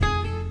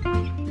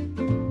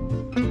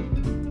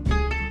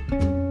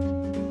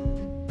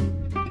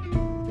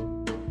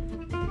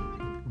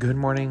Good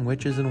morning,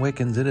 witches and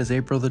Wiccans. It is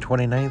April the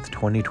 29th,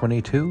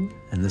 2022,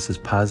 and this is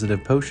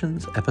Positive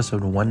Potions,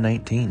 episode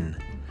 119.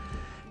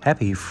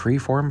 Happy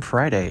Freeform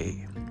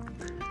Friday.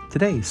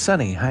 Today,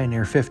 sunny, high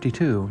near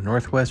 52,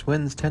 northwest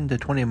winds 10 to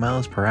 20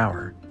 miles per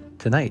hour.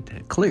 Tonight,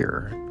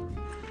 clear,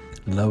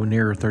 low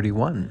near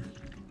 31.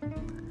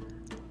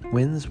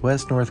 Winds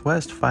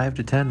west-northwest 5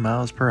 to 10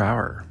 miles per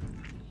hour.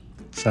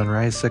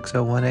 Sunrise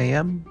 6:01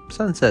 a.m.,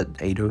 sunset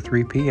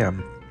 8:03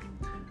 p.m.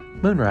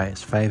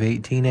 Moonrise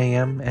 5:18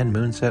 a.m. and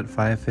moonset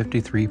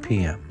 5:53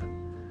 p.m.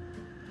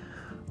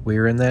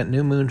 We're in that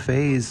new moon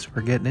phase.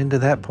 We're getting into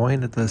that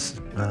point at this.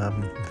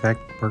 In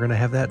fact, we're going to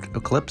have that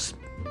eclipse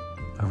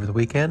over the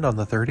weekend on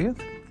the 30th.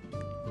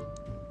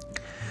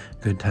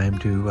 Good time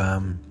to,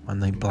 on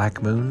the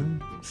black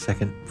moon,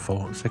 second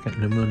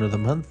new moon of the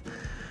month,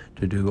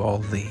 to do all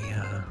the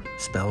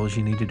spells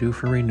you need to do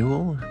for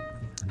renewal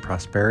and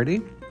prosperity.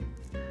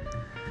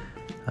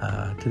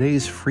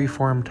 Today's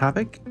freeform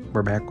topic,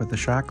 we're back with the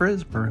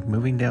chakras. We're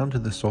moving down to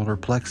the solar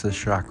plexus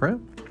chakra,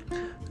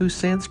 whose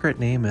Sanskrit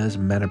name is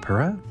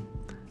Manipura.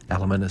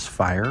 Element is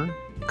fire.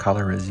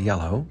 Color is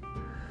yellow.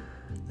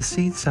 The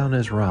seed sound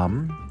is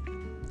Ram.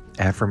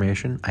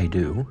 Affirmation, I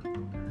do.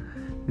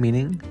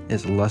 Meaning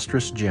is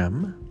lustrous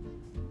gem.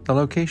 The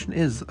location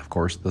is, of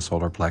course, the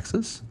solar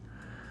plexus.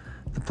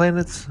 The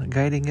planets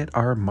guiding it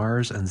are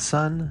Mars and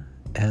Sun,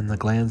 and the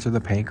glands are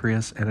the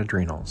pancreas and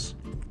adrenals.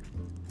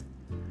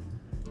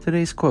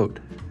 Today's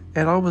quote,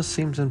 "It always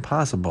seems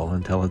impossible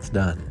until it's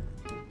done."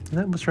 And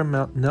that was from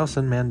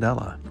Nelson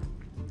Mandela.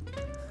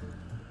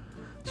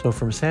 So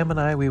from Sam and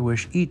I, we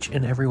wish each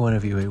and every one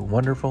of you a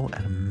wonderful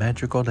and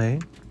magical day.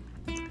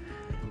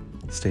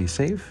 Stay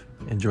safe.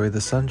 Enjoy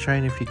the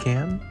sunshine if you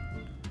can.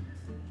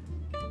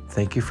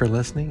 Thank you for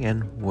listening,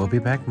 and we'll be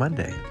back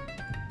Monday.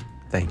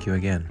 Thank you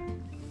again.